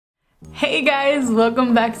Hey guys,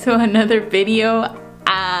 welcome back to another video.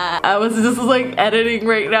 I was just like editing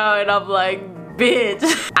right now and I'm like,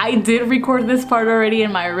 bitch. I did record this part already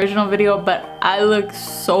in my original video, but I look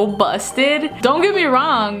so busted. Don't get me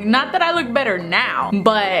wrong, not that I look better now,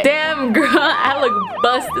 but damn girl, I look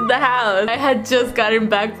busted the house. I had just gotten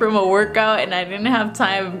back from a workout and I didn't have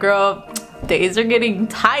time, girl. Days are getting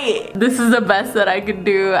tight. This is the best that I could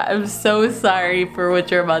do. I'm so sorry for what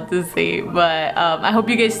you're about to see, but I hope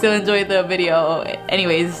you guys still enjoyed the video.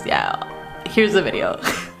 Anyways, yeah, here's the video.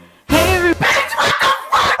 Hey everybody,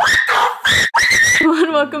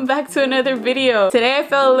 welcome back to another video. Today I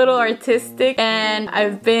felt a little artistic and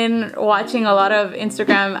I've been watching a lot of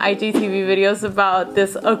Instagram IGTV videos about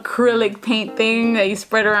this acrylic paint thing that you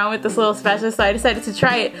spread around with this little spatula, so I decided to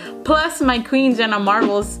try it. Plus my queen Jenna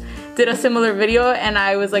Marbles did a similar video and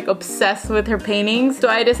I was like obsessed with her paintings, so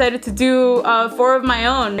I decided to do 4 of my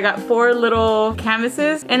own. I got 4 little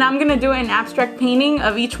canvases and I'm gonna do an abstract painting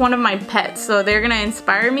of each one of my pets, so they're gonna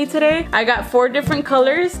inspire me today. I got 4 different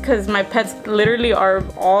colors because my pets literally are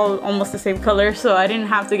all almost the same color, so I didn't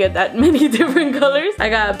have to get that many different colors. I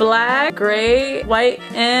got black, gray, white,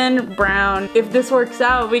 and brown. If this works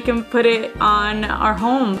out, we can put it on our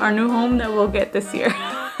home, our new home that we'll get this year.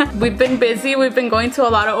 We've been busy, we've been going to a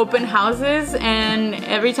lot of open houses, and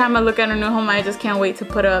every time I look at a new home I just can't wait to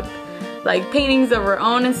put up like paintings of our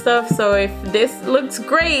own and stuff. So if this looks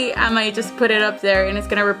great, I might just put it up there and it's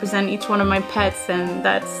gonna represent each one of my pets, and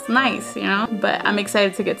that's nice, you know? But I'm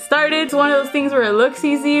excited to get started. It's one of those things where it looks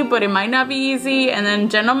easy but it might not be easy, and then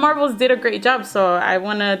Jenna Marbles did a great job, so I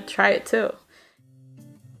wanna try it too.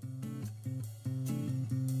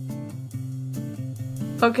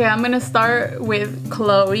 Okay, I'm gonna start with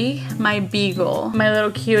Chloe, my beagle, my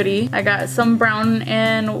little cutie. I got some brown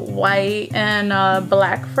and white and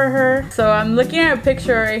black for her. So I'm looking at a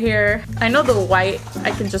picture right here. I know the white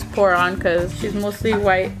I can just pour on because she's mostly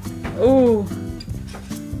white. Ooh,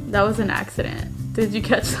 that was an accident. Did you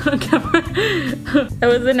catch that on camera? That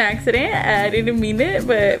was an accident. I didn't mean it,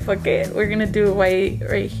 but fuck it. We're gonna do white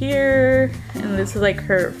right here. And this is like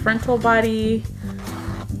her frontal body.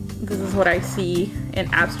 This is what I see in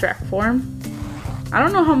abstract form. I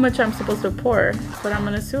don't know how much I'm supposed to pour, but I'm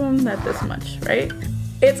gonna assume that this much, right?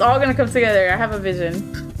 It's all gonna come together. I have a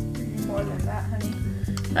vision. More than that, honey.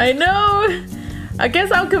 I know. I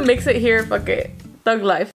guess I can mix it here. Fuck it. Thug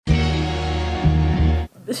life.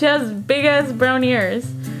 She has big ass brown ears.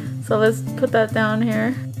 So let's put that down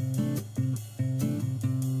here.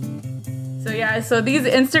 So yeah, so these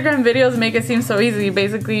Instagram videos make it seem so easy.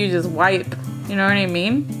 Basically you just wipe. You know what I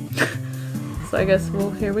mean? So I guess,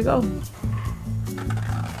 well, here we go.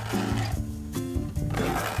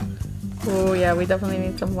 Oh yeah, we definitely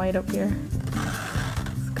need some white up here.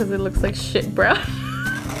 Because it looks like shit brown.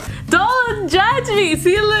 Don't judge me!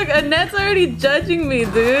 See, look, Annette's already judging me,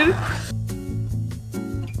 dude.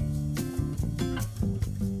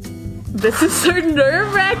 This is so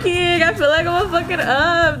nerve-wracking. I feel like I'm gonna fuck it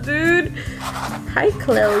up, dude. Hi,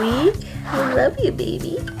 Chloe. I love you,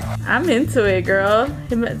 baby. I'm into it, girl.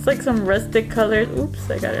 It's like some rustic colors. Oops,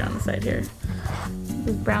 I got it on the side here.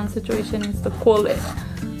 This brown situation needs to cool it.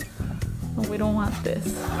 Oh, we don't want this.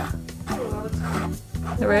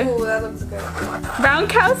 Right? Oh, that looks good. Brown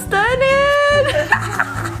cow stunning!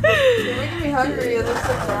 You're making me hungry. It looks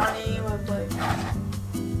like brownie with like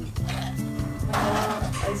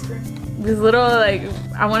ice cream. These little like,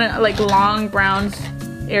 I want it like long brown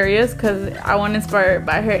areas because I want to inspire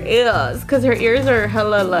by her ears, because her ears are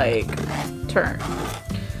hella like turned.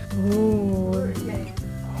 Ooh.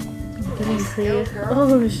 Getting clear.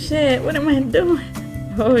 Oh shit, what am I doing?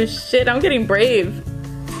 Oh shit, I'm getting brave.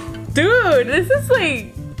 Dude, this is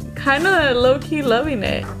like kind of low-key loving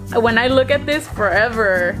it. When I look at this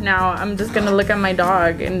forever now, I'm just gonna look at my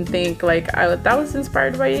dog and think like, that was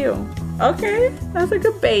inspired by you. Okay, that's a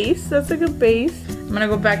good base. That's a good base. I'm gonna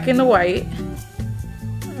go back in the white.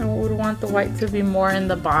 I would want the white to be more in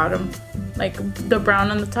the bottom, like the brown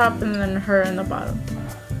on the top and then her in the bottom.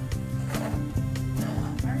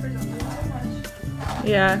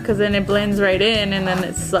 Yeah, because then it blends right in and then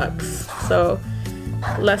it sucks. So,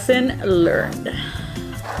 lesson learned.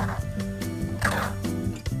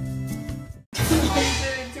 You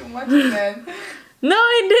did it too much again. No,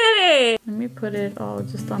 I didn't! Let me put it all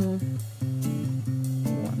just on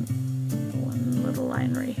one little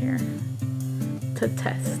line right here. To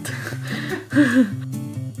test.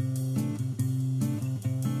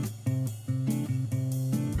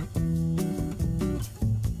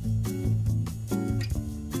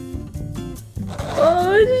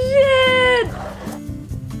 Oh shit!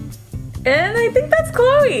 And I think that's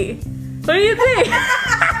Chloe. What do you think?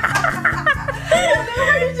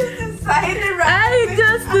 I just decided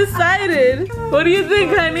decided. What do you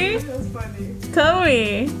think, honey? That's funny. Tell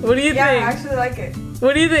me. What do you Yeah, I think? actually like it.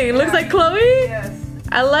 What do you think? It looks like Chloe? Yes.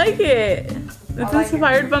 I like it. It's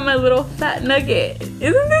inspired by my little fat nugget.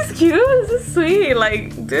 Isn't this cute? This is sweet.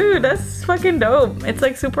 Like, dude, that's fucking dope. It's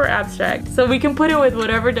like super abstract. So we can put it with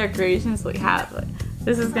whatever decorations we have. Like,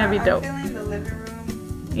 this is gonna be dope. I'm feeling the living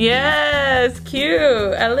room. Yes, cute.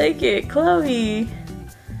 I like it. Chloe.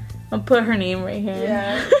 I'll put her name right here.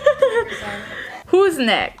 Yeah. Who's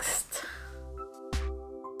next?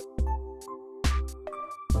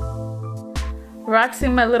 Roxy,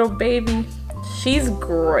 my little baby. She's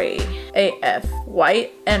gray AF,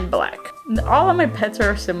 white and black. All of my pets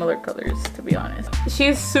are similar colors, to be honest.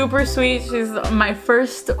 She's super sweet. She's my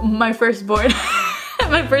firstborn, my first baby.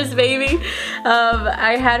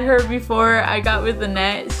 I had her before I got with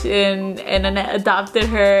Annette, and Annette adopted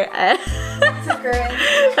her.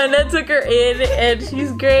 Annette took her in, and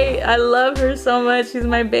she's great. I love her so much. She's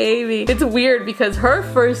my baby. It's weird because her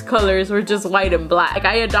first colors were just white and black. Like,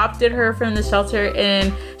 I adopted her from the shelter,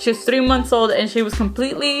 and she was 3 months old, and she was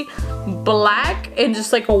completely black and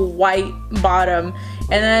just like a white bottom.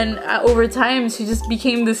 And then over time, she just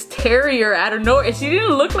became this terrier out of nowhere. She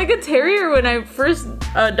didn't look like a terrier when I first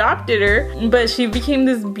adopted her, but she became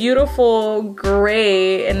this beautiful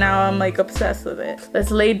gray, and now I'm like obsessed with it.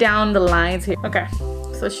 Let's lay down the lines here. Okay,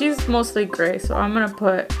 so she's mostly gray, so I'm gonna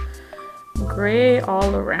put gray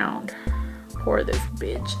all around. Pour this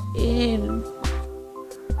bitch in.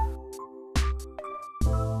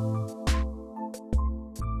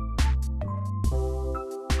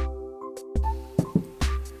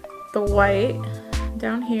 The white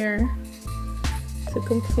down here to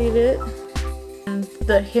complete it, and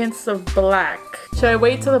the hints of black. Should I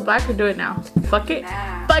wait till the black or do it now? Fuck it.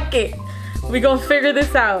 Nah. Fuck it. We gonna figure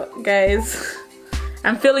this out, guys.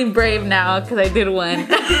 I'm feeling brave now because I did one.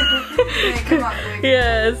 Come on, baby.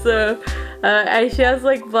 Yeah, so she has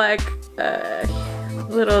like black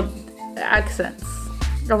little accents.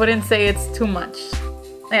 I wouldn't say it's too much.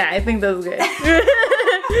 Yeah, I think that's good.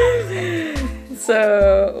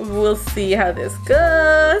 So we'll see how this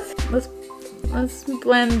goes. Let's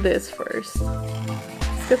blend this first.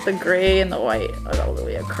 Let's get the gray and the white all the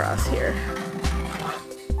way across here.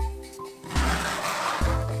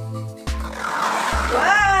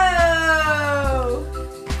 Whoa!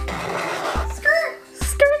 Skirt!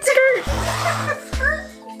 Skirt, skirt! Skirt!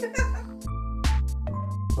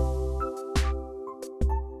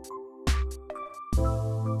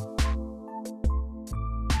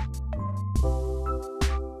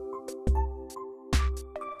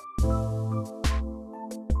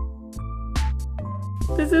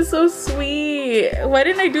 This is so sweet. Why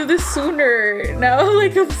didn't I do this sooner? Now I'm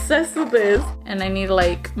like obsessed with this. And I need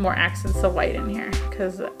like more accents of white in here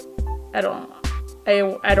because I don't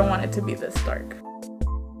want it to be this dark.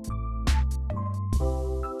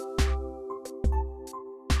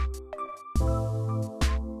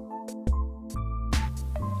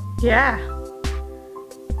 Yeah.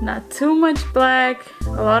 Not too much black,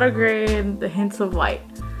 a lot of gray, and the hints of white.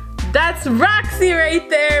 That's Roxy right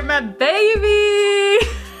there, my baby!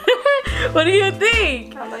 What do you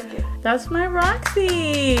think? I like it. That's my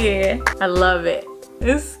Roxy. I love it.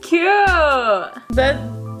 It's cute. I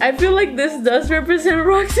feel like this does represent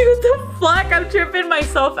Roxy with the black. I'm tripping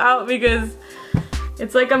myself out because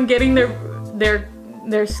it's like I'm getting their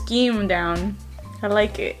scheme down. I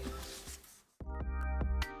like it.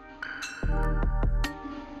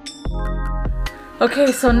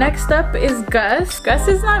 Okay, so next up is Gus. Gus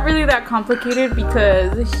is not really that complicated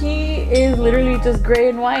because he is literally just gray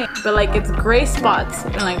and white, but like it's gray spots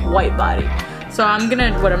and like white body. So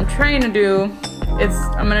what I'm trying to do is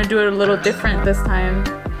I'm gonna do it a little different this time.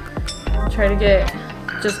 Try to get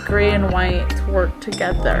just gray and white to work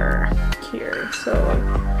together here. So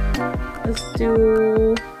let's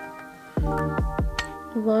do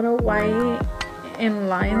a lot of white in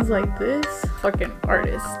lines like this. Fucking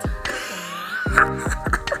artist.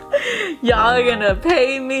 Y'all are gonna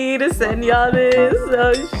pay me to send y'all this.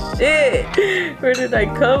 Oh shit. Where did I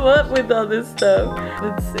come up with all this stuff?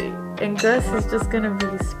 Let's see. And Gus is just gonna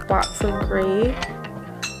be spots of gray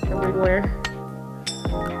everywhere.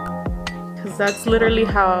 Because that's literally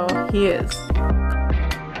how he is.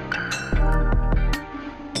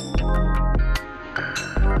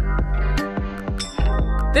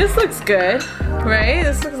 This looks good, right?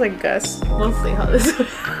 This looks like Gus. We'll see how this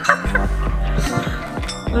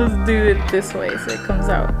Let's do it this way so it comes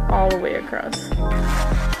out all the way across.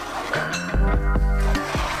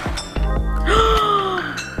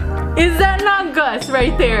 Is that not Gus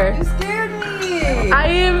right there? You scared me! I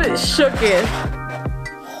am shooketh.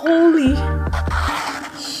 Holy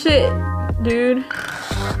shit, dude.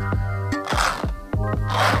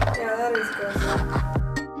 Yeah, that is good.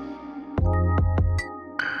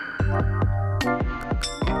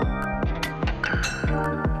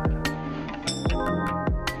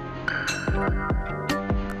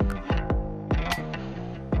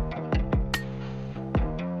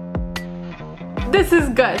 This is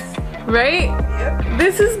Gus, right? Yep.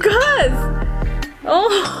 This is Gus. Oh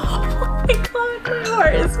my god, my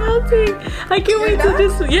heart is melting. I can't wait to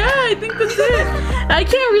just, yeah, I think that's it. I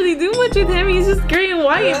can't really do much with him. He's just gray and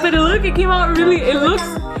white, but look, it came out really, it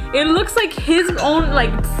looks like his own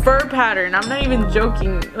like fur pattern. I'm not even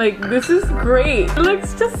joking. Like, this is great. It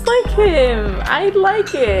looks just like him. I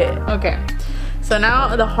like it. Okay. So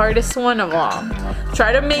now the hardest one of all.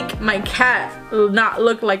 Try to make my cat not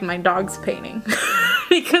look like my dog's painting.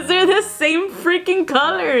 Because they're the same freaking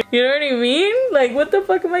color. You know what I mean? Like, what the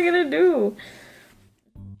fuck am I gonna do?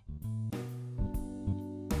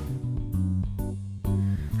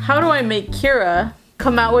 How do I make Kira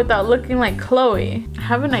come out without looking like Chloe? I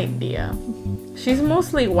have an idea. She's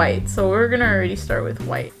mostly white, so we're gonna already start with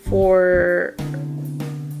white for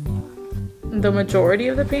the majority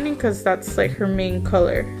of the painting, because that's like her main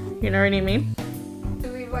color. You know what I mean?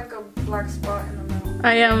 Do we like a black spot in the middle?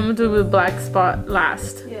 I am doing the black spot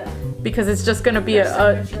last. Yeah. Because it's just gonna be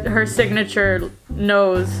her signature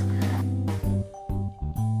nose.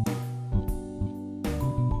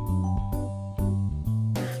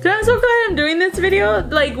 Dude, I'm so glad I'm doing this video.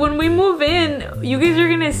 Like, when we move in, you guys are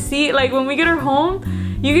gonna see, like, when we get her home,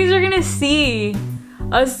 you guys are gonna see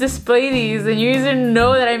us display these, and you guys are gonna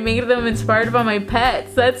know that I made them inspired by my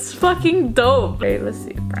pets. That's fucking dope. Okay, let's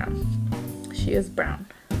see. Brown. She is brown.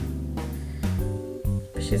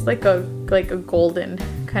 She's like a golden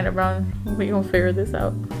kind of brown. We gonna figure this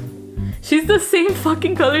out. She's the same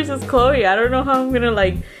fucking colors as Chloe. I don't know how I'm gonna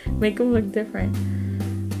like make them look different.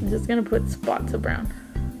 I'm just gonna put spots of brown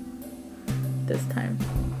this time.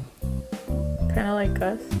 Kind of like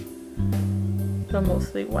us, but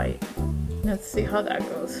mostly white. Let's see how that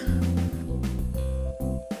goes.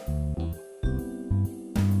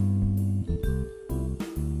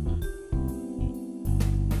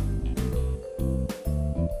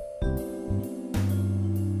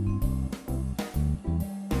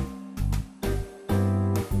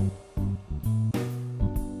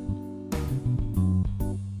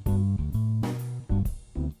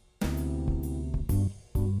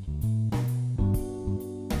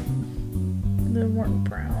 A little more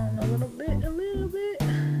brown, a little bit.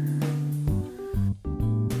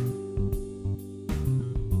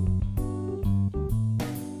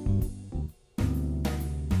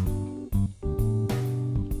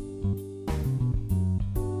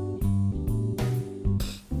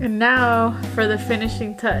 And now for the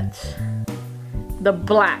finishing touch, the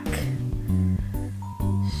black.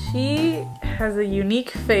 She has a unique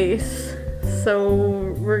face, so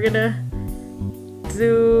we're gonna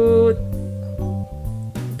do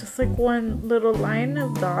just like one little line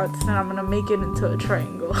of dots, and I'm gonna make it into a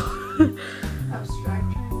triangle.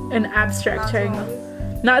 Abstract triangle. An abstract Not too triangle.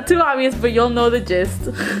 obvious. Not too obvious, but you'll know the gist.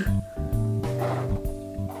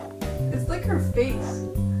 It's like her face.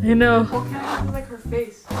 I know. What kind of like her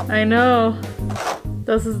face? I know.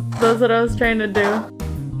 That's what I was trying to do.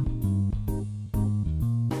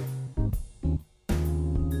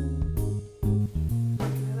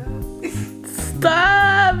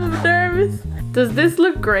 Stop! I'm nervous. Does this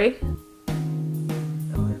look gray?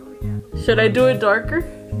 A little, yeah. Should I do it darker?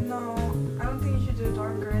 No, I don't think you should do it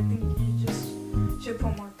darker. I think you just should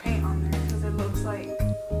put more paint on there because it looks like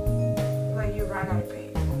you ran out of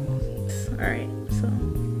paint almost. Alright, so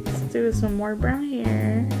let's do some more brown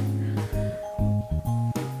here.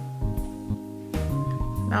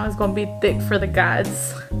 Now it's gonna be thick for the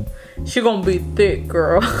guys. She gonna be thick,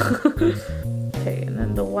 girl. Okay, and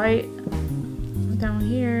then the white down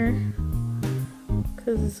here,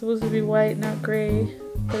 because it's supposed to be white, not gray,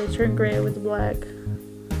 but it turned gray with black.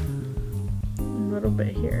 A little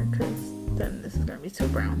bit here, because then this is gonna be too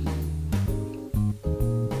brown.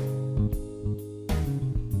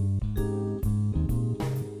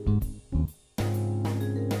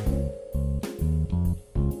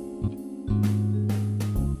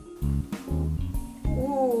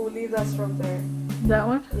 Ooh, leave that stroke there. That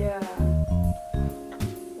one? Yeah.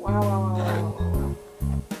 Wow.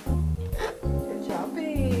 Good job,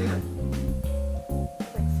 babe.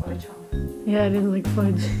 It's like fudge, huh? Yeah, it is like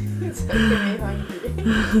fudge. It's making me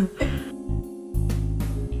hungry.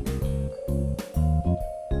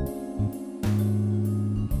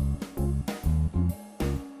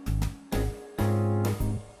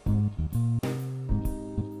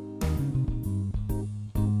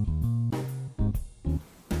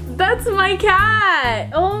 That's my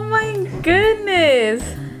cat. Oh my goodness.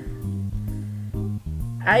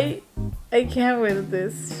 I can't with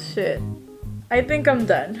this shit. I think I'm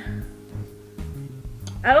done.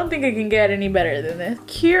 I don't think it can get any better than this.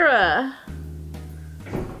 Kira.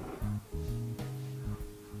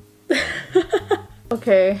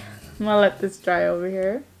 Okay, I'm gonna let this dry over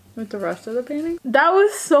here with the rest of the painting. That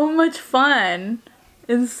was so much fun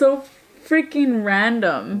and so freaking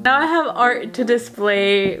random. Now I have art to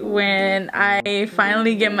display when I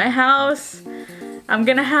finally get my house. I'm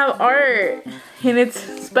gonna have art and it's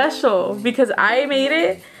special because I made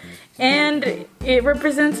it and it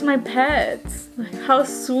represents my pets. Like, how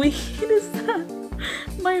sweet is that?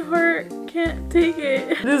 My heart can't take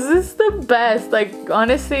it. This is the best. Like,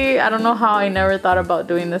 honestly, I don't know how I never thought about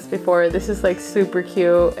doing this before. This is like super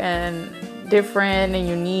cute and different and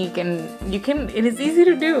unique, and it is easy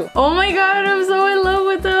to do. Oh my god, I'm so in love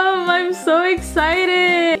with them. I'm so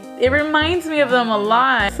excited. It reminds me of them a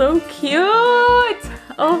lot. So cute.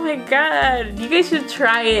 Oh my god, you guys should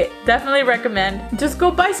try it. Definitely recommend. Just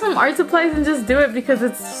go buy some art supplies and just do it because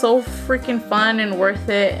it's so freaking fun and worth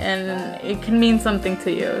it, and it can mean something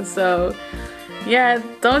to you. So yeah,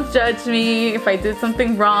 don't judge me if I did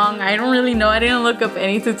something wrong. I don't really know. I didn't look up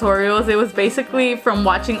any tutorials. It was basically from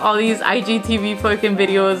watching all these IGTV fucking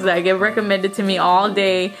videos that get recommended to me all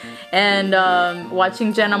day and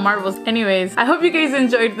watching Jenna Marbles. Anyways, I hope you guys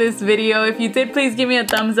enjoyed this video. If you did, please give me a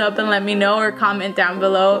thumbs up and let me know, or comment down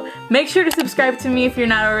below. Make sure to subscribe to me if you're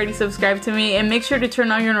not already subscribed to me, and make sure to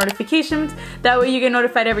turn on your notifications. That way you get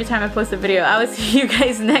notified every time I post a video. I will see you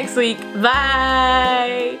guys next week.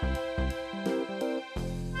 Bye!